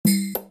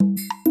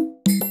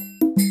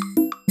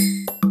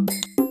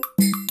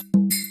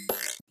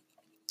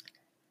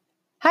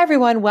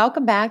everyone.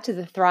 Welcome back to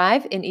the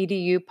Thrive in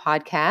EDU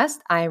podcast.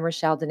 I am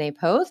Rochelle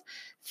Dene-Poth.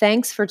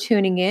 Thanks for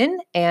tuning in.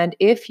 And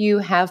if you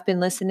have been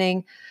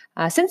listening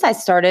since I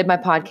started my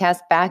podcast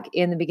back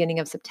in the beginning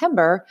of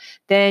September,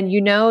 then you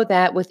know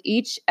that with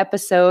each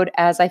episode,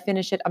 as I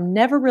finish it, I'm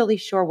never really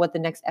sure what the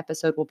next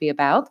episode will be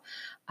about.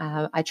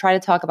 I try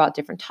to talk about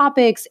different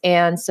topics.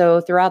 And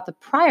so throughout the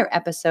prior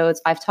episodes,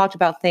 I've talked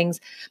about things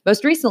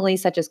most recently,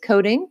 such as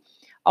coding,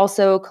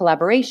 also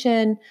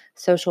collaboration,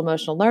 social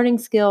emotional learning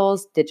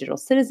skills, digital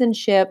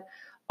citizenship,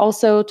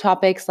 also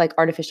topics like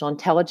artificial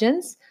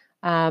intelligence.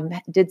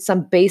 Did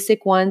some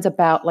basic ones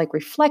about like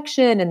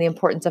reflection and the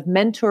importance of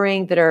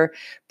mentoring that are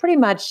pretty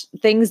much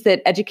things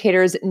that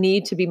educators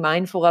need to be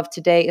mindful of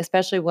today,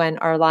 especially when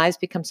our lives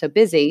become so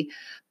busy.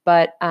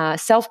 But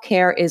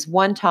self-care is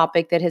one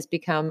topic that has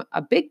become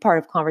a big part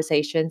of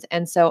conversations.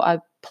 And so I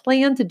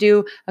plan to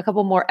do a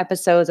couple more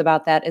episodes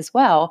about that as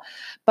well.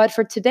 But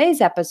for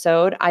today's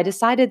episode, I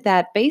decided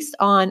that based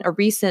on a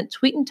recent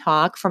tweet and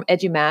talk from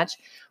EduMatch,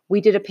 we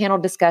did a panel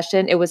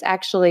discussion. It was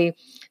actually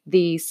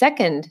the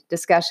second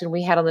discussion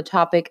we had on the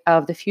topic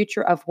of the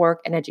future of work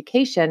and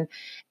education.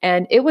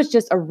 And it was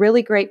just a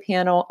really great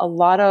panel, a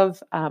lot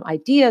of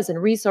ideas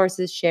and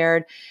resources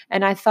shared.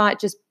 And I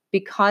thought just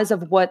because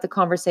of what the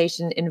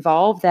conversation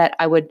involved that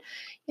I would,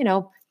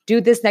 do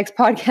this next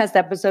podcast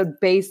episode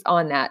based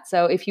on that.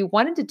 So if you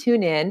wanted to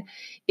tune in,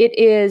 it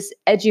is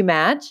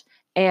EduMatch,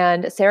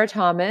 and Sarah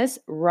Thomas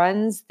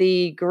runs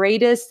the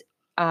greatest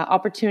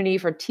opportunity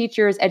for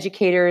teachers,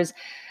 educators,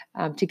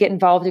 to get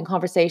involved in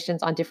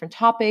conversations on different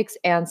topics.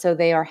 And so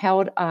they are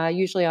held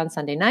usually on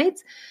Sunday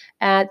nights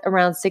at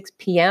around 6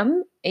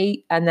 p.m.,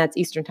 and that's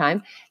Eastern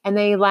time. And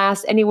they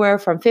last anywhere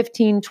from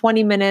 15,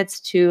 20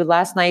 minutes to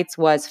last night's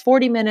was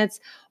 40 minutes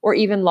or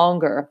even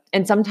longer.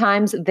 And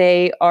sometimes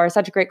they are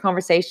such great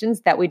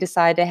conversations that we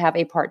decide to have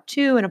a part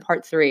 2 and a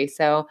part 3.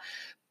 So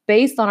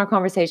based on our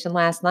conversation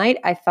last night,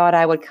 I thought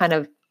I would kind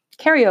of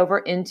carry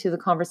the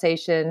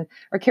conversation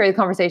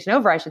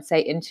over, I should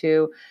say,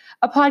 into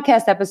a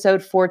podcast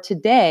episode for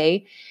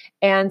today.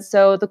 And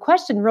so the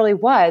question really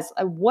was,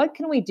 what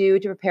can we do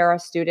to prepare our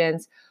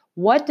students?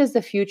 What does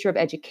the future of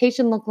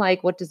education look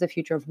like? What does the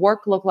future of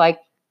work look like?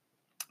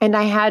 And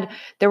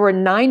there were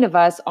 9 of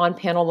us on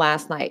panel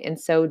last night. And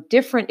so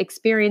different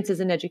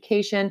experiences in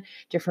education,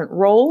 different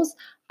roles,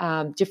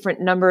 different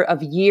number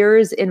of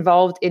years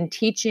involved in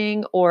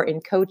teaching or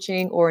in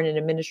coaching or in an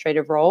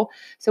administrative role.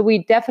 So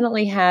we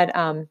definitely had,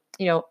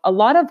 a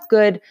lot of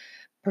good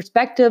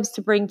perspectives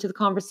to bring to the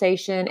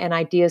conversation and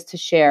ideas to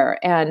share.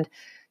 And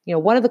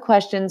one of the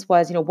questions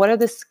was, what are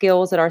the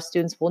skills that our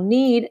students will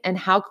need and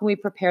how can we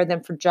prepare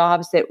them for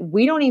jobs that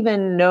we don't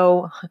even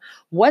know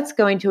what's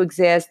going to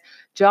exist,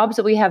 jobs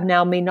that we have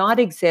now may not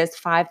exist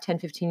 5, 10,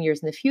 15 years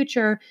in the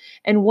future,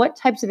 and what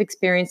types of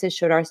experiences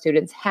should our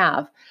students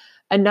have?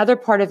 Another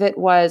part of it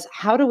was,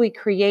 how do we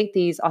create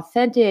these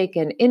authentic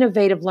and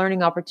innovative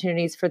learning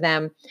opportunities for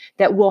them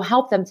that will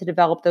help them to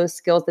develop those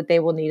skills that they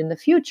will need in the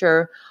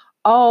future,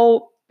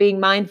 all being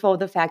mindful of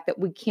the fact that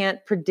we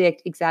can't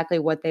predict exactly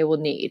what they will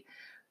need.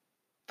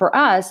 For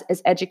us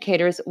as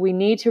educators, we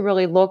need to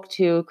really look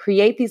to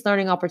create these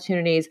learning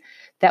opportunities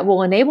that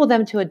will enable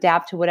them to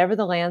adapt to whatever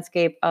the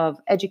landscape of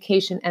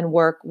education and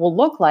work will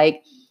look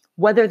like,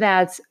 whether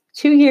that's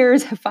 2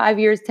 years, 5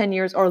 years, 10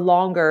 years, or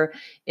longer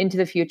into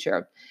the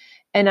future.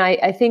 And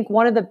I think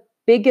one of the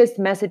biggest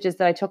messages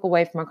that I took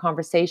away from our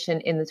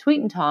conversation in the tweet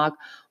and talk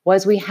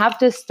was we have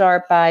to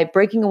start by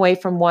breaking away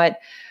from what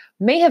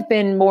may have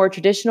been more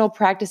traditional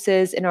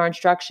practices in our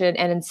instruction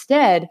and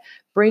instead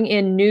bring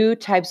in new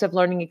types of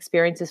learning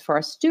experiences for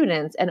our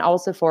students and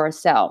also for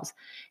ourselves.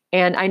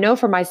 And I know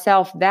for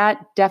myself,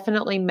 that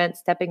definitely meant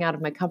stepping out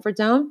of my comfort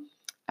zone,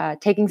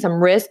 taking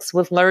some risks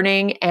with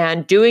learning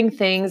and doing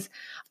things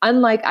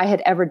unlike I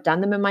had ever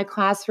done them in my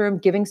classroom,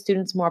 giving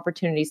students more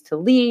opportunities to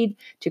lead,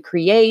 to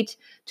create,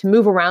 to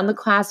move around the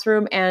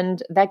classroom.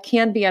 And that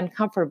can be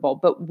uncomfortable,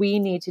 but we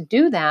need to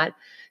do that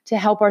to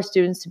help our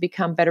students to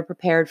become better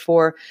prepared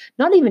for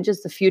not even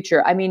just the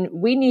future. I mean,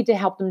 we need to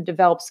help them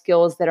develop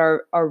skills that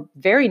are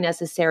very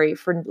necessary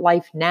for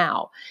life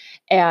now.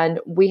 And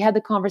we had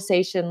the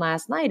conversation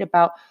last night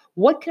about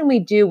what can we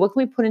do? What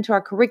can we put into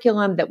our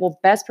curriculum that will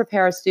best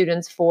prepare our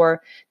students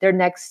for their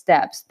next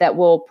steps, that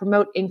will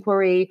promote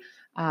inquiry,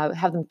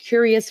 have them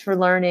curious for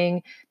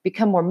learning,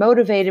 become more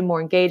motivated,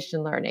 more engaged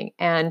in learning.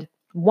 And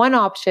one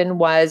option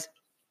was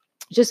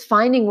just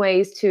finding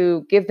ways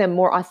to give them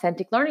more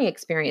authentic learning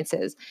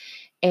experiences.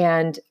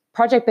 And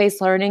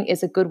project-based learning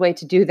is a good way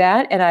to do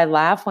that. And I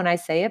laugh when I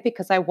say it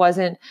because I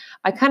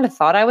kind of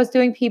thought I was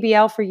doing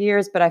PBL for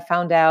years, but I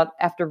found out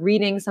after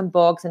reading some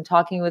books and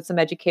talking with some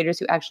educators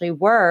who actually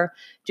were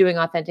doing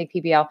authentic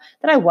PBL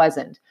that I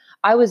wasn't.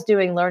 I was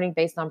doing learning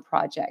based on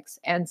projects.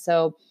 And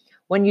so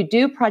when you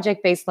do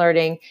project-based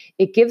learning,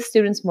 it gives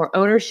students more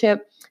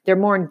ownership. They're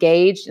more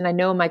engaged. And I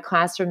know in my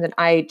classroom that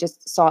I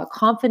just saw a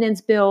confidence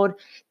build.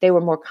 They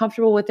were more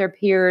comfortable with their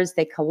peers.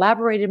 They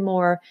collaborated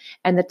more.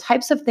 And the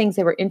types of things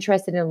they were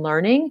interested in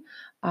learning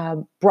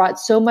brought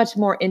so much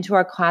more into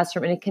our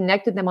classroom, and it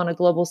connected them on a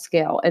global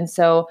scale. And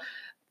so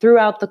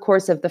throughout the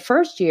course of the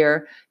first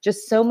year,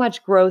 just so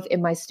much growth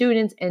in my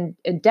students and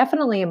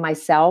definitely in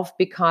myself,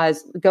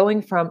 because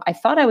going from I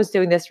thought I was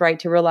doing this right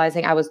to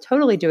realizing I was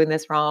totally doing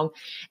this wrong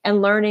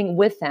and learning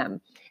with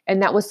them. And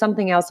that was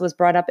something else that was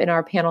brought up in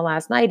our panel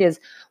last night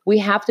is we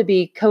have to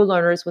be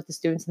co-learners with the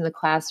students in the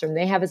classroom.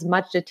 They have as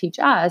much to teach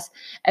us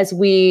as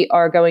we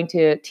are going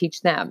to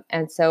teach them.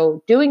 And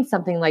so doing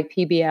something like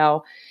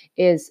PBL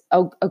is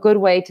a good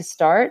way to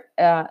start.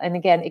 And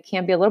again, it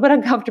can be a little bit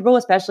uncomfortable,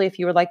 especially if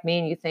you were like me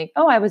and you think,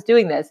 oh, I was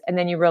doing this. And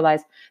then you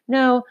realize,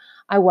 no,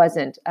 I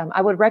wasn't.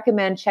 I would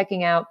recommend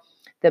checking out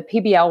the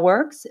PBL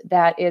Works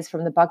that is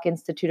from the Buck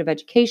Institute of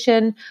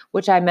Education,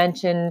 which I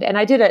mentioned, and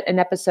I did an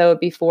episode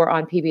before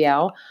on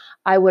PBL.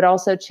 I would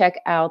also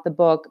check out the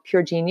book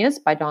Pure Genius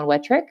by Don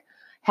Wettrick,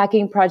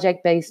 Hacking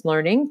Project-Based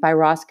Learning by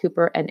Ross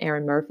Cooper and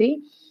Aaron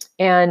Murphy.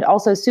 And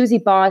also Susie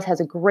Boss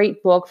has a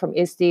great book from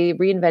ISTE,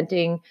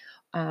 Reinventing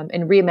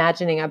and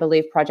Reimagining, I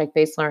believe,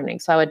 Project-Based Learning.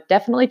 So I would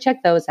definitely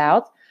check those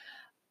out.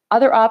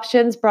 Other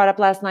options brought up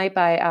last night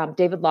by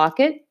David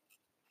Lockett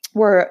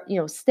were,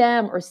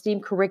 STEM or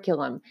STEAM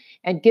curriculum,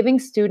 and giving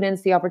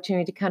students the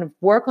opportunity to kind of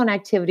work on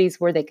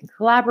activities where they can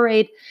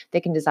collaborate,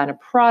 they can design a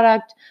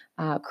product,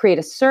 create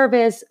a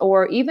service,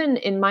 or even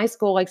in my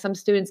school, like some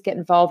students get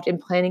involved in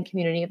planning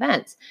community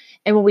events.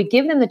 And when we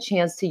give them the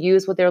chance to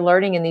use what they're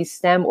learning in these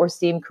STEM or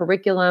STEAM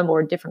curriculum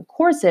or different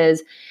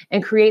courses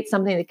and create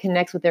something that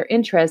connects with their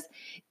interests,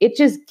 it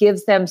just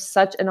gives them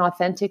such an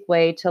authentic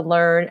way to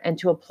learn and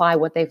to apply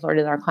what they've learned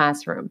in our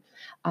classroom.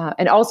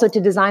 And also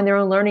to design their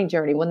own learning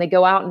journey when they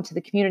go out into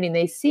the community and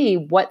they see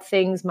what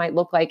things might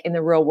look like in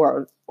the real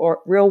world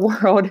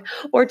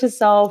or to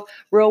solve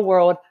real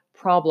world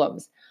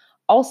problems.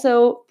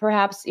 Also,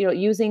 perhaps,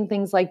 using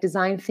things like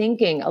design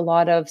thinking. A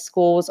lot of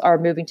schools are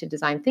moving to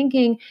design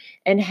thinking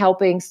and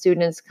helping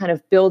students kind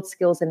of build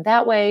skills in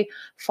that way,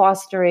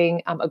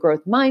 fostering a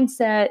growth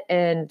mindset,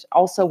 and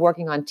also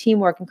working on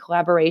teamwork and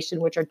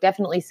collaboration, which are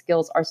definitely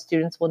skills our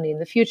students will need in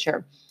the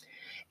future.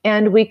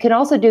 And we can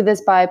also do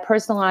this by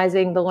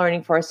personalizing the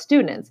learning for our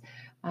students.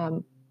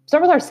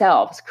 Start with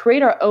ourselves,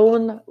 create our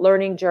own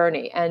learning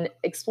journey, and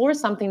explore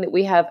something that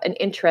we have an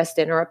interest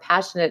in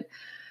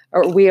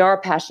or we are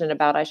passionate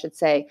about, I should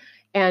say,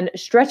 and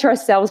stretch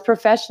ourselves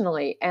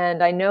professionally.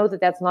 And I know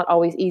that that's not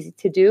always easy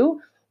to do.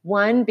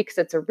 One, because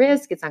it's a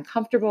risk, it's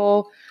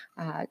uncomfortable.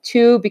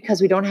 Two, because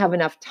we don't have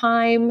enough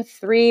time.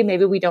 Three,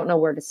 maybe we don't know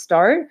where to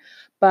start.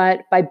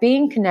 But by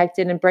being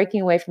connected and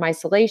breaking away from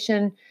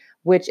isolation,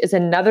 which is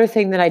another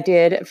thing that I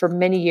did for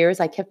many years.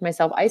 I kept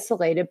myself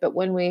isolated, but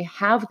when we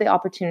have the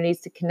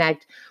opportunities to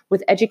connect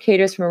with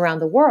educators from around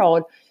the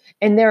world,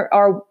 and there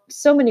are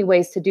so many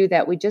ways to do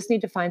that, we just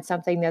need to find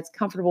something that's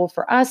comfortable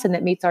for us and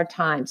that meets our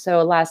time.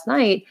 So last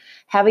night,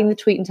 having the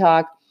tweet and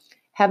talk,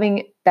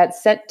 having that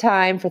set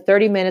time for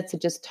 30 minutes to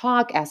just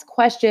talk, ask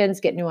questions,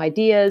 get new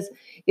ideas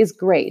is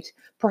great.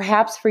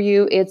 Perhaps for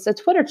you, it's a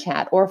Twitter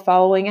chat or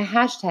following a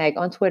hashtag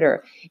on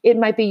Twitter. It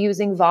might be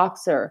using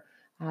Voxer,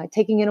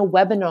 taking in a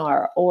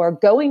webinar, or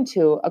going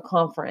to a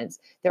conference.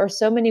 There are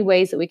so many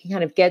ways that we can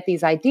kind of get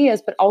these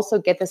ideas, but also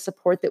get the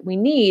support that we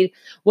need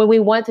when we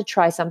want to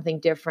try something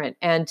different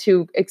and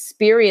to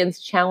experience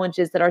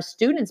challenges that our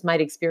students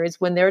might experience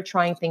when they're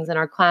trying things in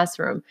our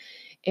classroom.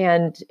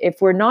 And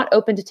if we're not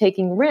open to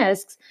taking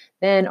risks,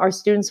 then our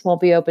students won't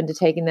be open to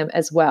taking them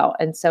as well.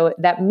 And so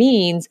that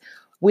means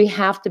we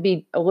have to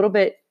be a little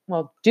bit,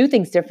 do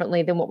things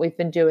differently than what we've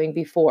been doing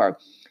before.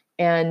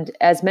 And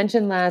as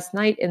mentioned last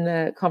night in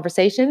the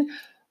conversation,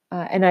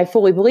 and I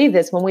fully believe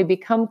this, when we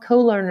become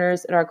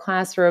co-learners in our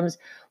classrooms,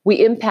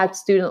 we impact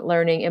student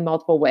learning in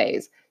multiple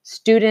ways.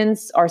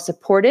 Students are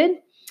supported.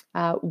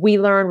 We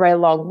learn right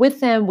along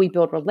with them. We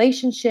build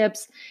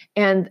relationships,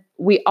 and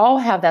we all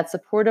have that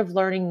supportive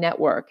learning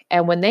network.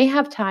 And when they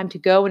have time to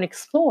go and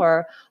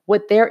explore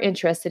what they're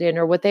interested in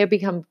or what they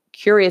become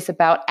curious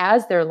about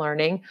as they're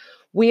learning,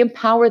 we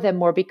empower them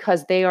more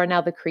because they are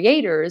now the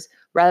creators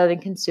rather than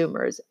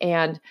consumers.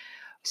 And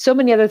so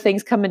many other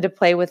things come into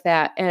play with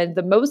that. And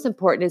the most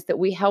important is that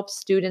we help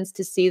students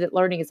to see that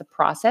learning is a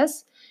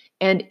process.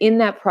 And in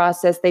that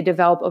process, they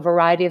develop a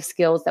variety of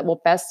skills that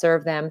will best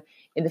serve them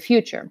in the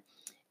future.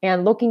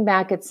 And looking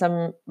back at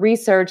some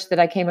research that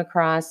I came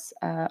across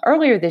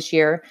earlier this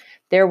year,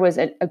 there was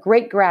a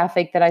great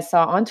graphic that I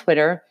saw on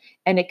Twitter,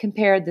 and it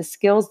compared the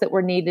skills that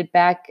were needed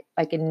back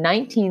like in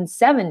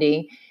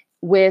 1970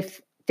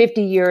 with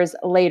 50 years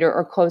later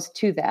or close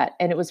to that.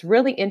 And it was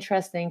really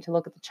interesting to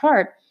look at the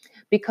chart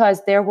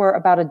because there were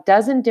about a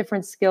dozen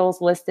different skills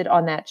listed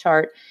on that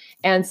chart,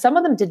 and some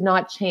of them did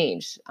not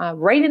change.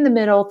 Right in the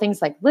middle,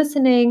 things like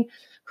listening,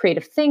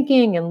 creative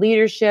thinking, and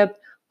leadership,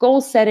 goal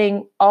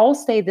setting all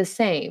stayed the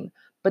same.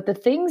 But the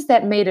things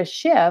that made a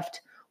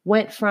shift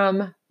went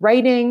from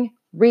writing,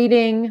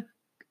 reading,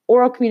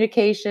 oral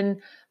communication.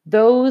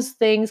 Those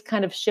things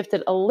kind of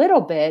shifted a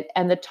little bit.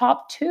 And the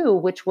top two,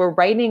 which were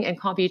writing and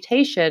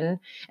computation,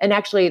 and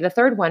actually the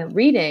third one,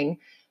 reading,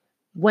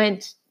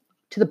 went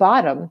to the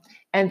bottom.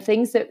 And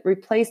things that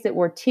replaced it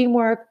were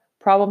teamwork,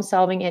 problem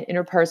solving, and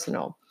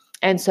interpersonal.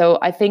 And so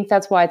I think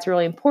that's why it's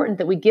really important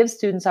that we give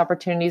students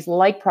opportunities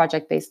like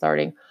project-based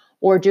learning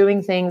or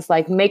doing things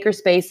like maker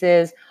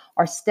spaces,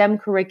 our STEM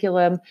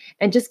curriculum,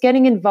 and just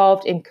getting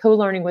involved in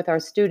co-learning with our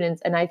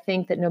students. And I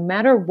think that no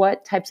matter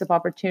what types of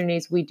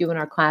opportunities we do in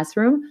our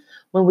classroom,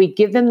 when we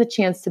give them the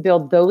chance to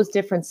build those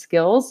different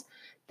skills,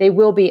 they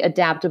will be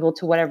adaptable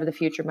to whatever the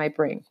future might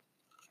bring.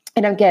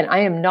 And again, I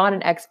am not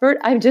an expert.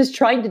 I'm just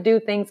trying to do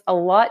things a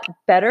lot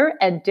better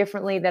and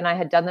differently than I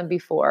had done them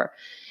before.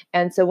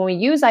 And so when we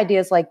use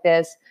ideas like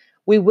this,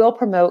 we will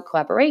promote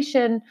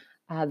collaboration.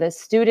 The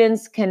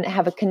students can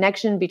have a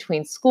connection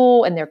between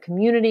school and their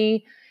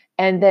community.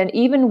 And then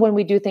even when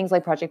we do things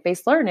like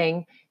project-based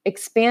learning,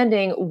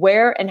 expanding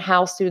where and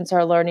how students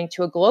are learning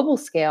to a global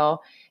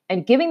scale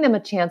and giving them a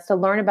chance to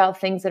learn about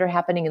things that are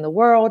happening in the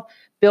world,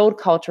 build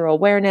cultural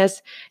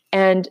awareness,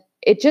 and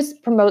it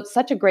just promotes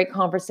such a great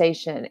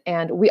conversation.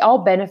 And we all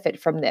benefit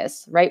from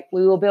this, right?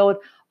 We will build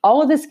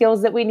all of the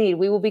skills that we need.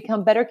 We will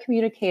become better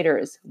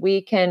communicators.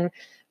 We can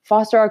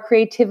foster our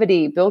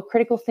creativity, build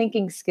critical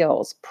thinking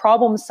skills,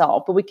 problem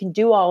solve, but we can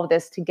do all of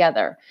this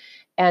together.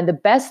 And the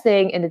best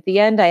thing, and at the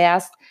end, I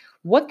asked,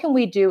 what can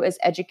we do as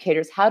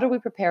educators? How do we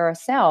prepare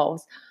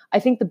ourselves? I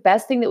think the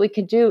best thing that we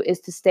can do is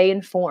to stay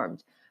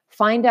informed,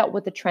 find out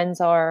what the trends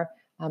are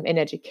in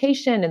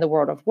education, in the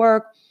world of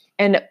work.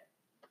 And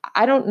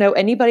I don't know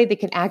anybody that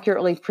can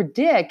accurately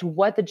predict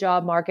what the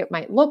job market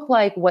might look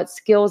like, what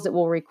skills it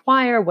will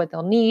require, what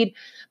they'll need.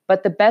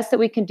 But the best that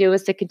we can do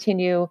is to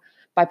continue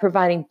by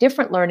providing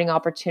different learning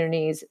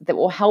opportunities that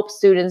will help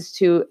students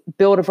to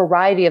build a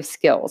variety of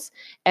skills.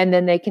 And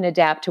then they can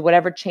adapt to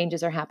whatever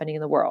changes are happening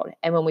in the world.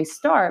 And when we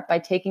start by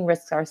taking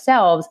risks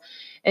ourselves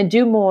and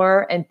do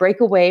more and break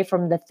away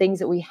from the things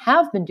that we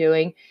have been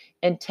doing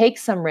and take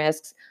some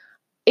risks,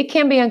 it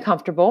can be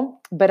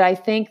uncomfortable. But I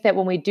think that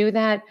when we do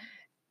that,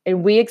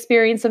 and we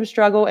experience some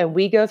struggle and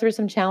we go through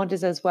some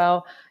challenges as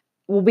well,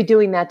 we'll be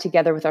doing that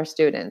together with our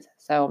students.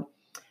 So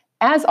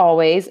as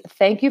always,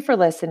 thank you for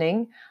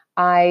listening.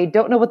 I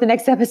don't know what the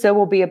next episode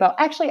will be about.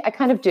 Actually, I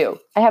kind of do.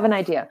 I have an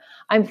idea.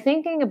 I'm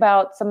thinking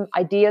about some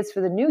ideas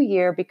for the new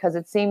year because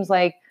it seems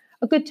like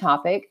a good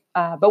topic,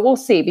 but we'll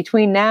see.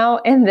 Between now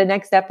and the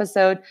next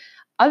episode,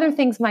 other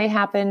things might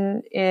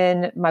happen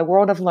in my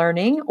world of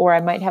learning, or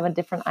I might have a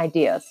different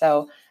idea.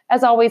 So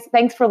as always,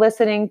 thanks for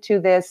listening to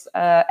this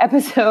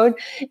episode,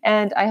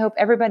 and I hope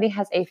everybody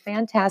has a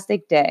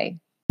fantastic day.